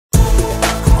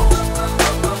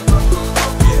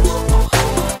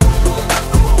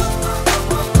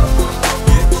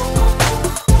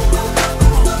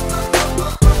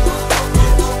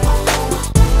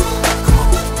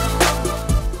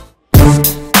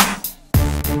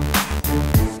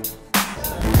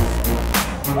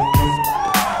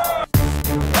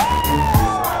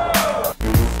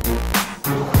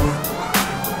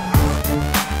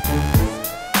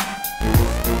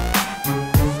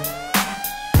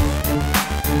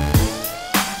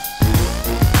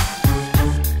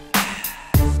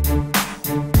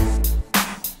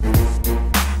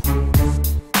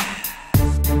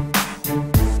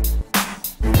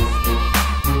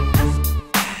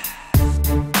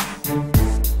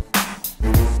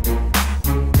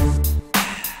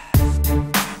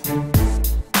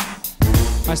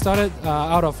started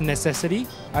out of necessity.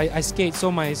 I skate,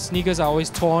 so my sneakers are always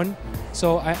torn.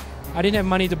 So I didn't have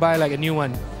money to buy like a new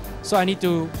one. So I need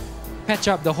to patch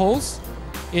up the holes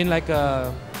in like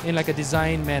a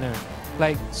design manner,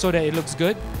 like so that it looks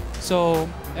good. So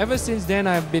ever since then,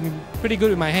 I've been pretty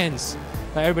good with my hands.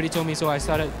 Like everybody told me, so I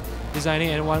started designing.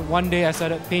 And one day I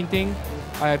started painting.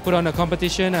 I put on a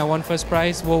competition. I won first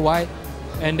prize worldwide.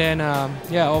 And then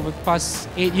yeah, over the past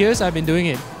 8 years, I've been doing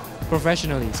it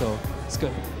professionally. So it's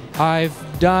good. I've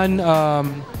done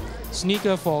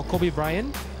sneaker for Kobe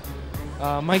Bryant,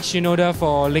 Mike Shinoda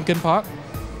for Linkin Park,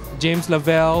 James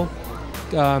Lavelle,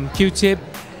 Q-Tip.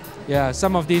 Yeah,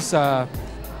 some of these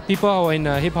people are in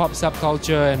hip-hop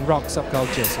subculture and rock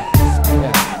subculture. So,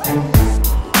 yeah.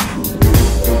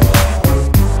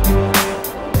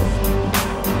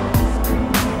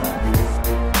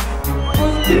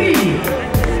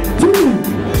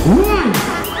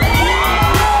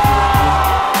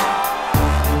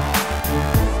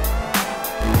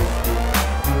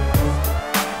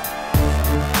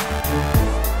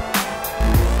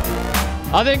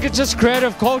 I think it's just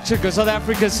creative culture, because South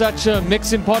Africa is such a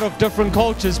mixing pot of different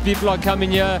cultures. People are coming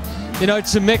here, you know,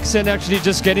 to mix and actually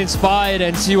just get inspired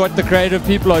and see what the creative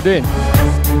people are doing.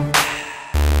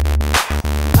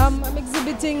 I'm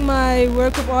exhibiting my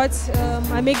work of art.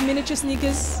 I make miniature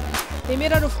sneakers. They're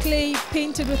made out of clay,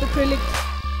 painted with acrylic.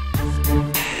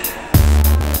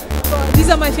 These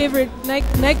are my favorite,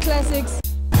 Nike classics.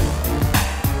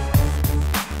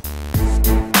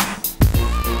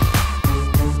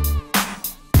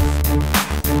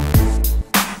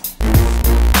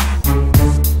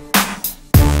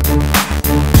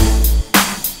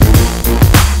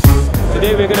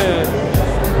 Today we're gonna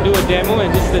do a demo,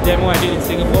 and this is the demo I did in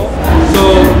Singapore. So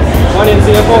one in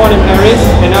Singapore, one in Paris,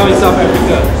 and now in South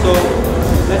Africa. So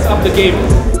let's up the game.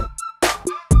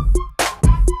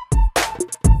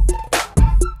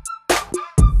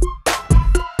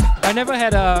 I never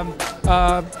had a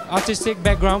artistic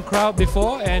background crowd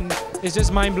before, and it's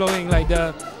just mind-blowing. Like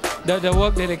the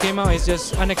work that came out is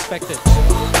just unexpected.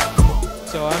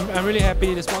 So I'm really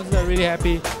happy. The sponsors are really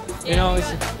happy. You know,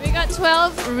 we got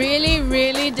 12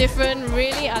 really different,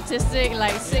 really artistic,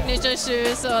 like signature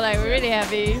shoes, so like we're really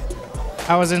happy.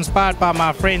 I was inspired by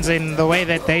my friends in the way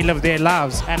that they live their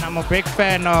lives, and I'm a big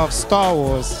fan of Star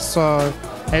Wars, so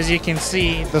as you can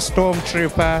see, the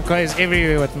Stormtrooper goes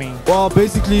everywhere with me. Well,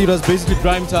 basically, it was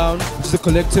Grime Town, which is a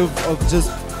collective of just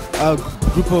a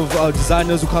group of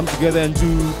designers who come together and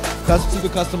do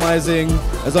customizing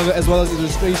as well as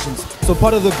illustrations. So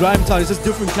part of the Grime Town is just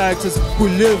different characters who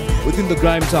live within the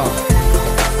Grime Town.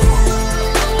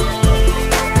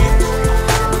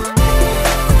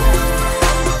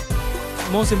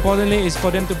 Most importantly is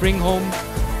for them to bring home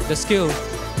the skill,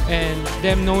 and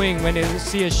them knowing when they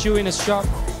see a shoe in a shop,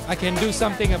 I can do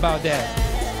something about that.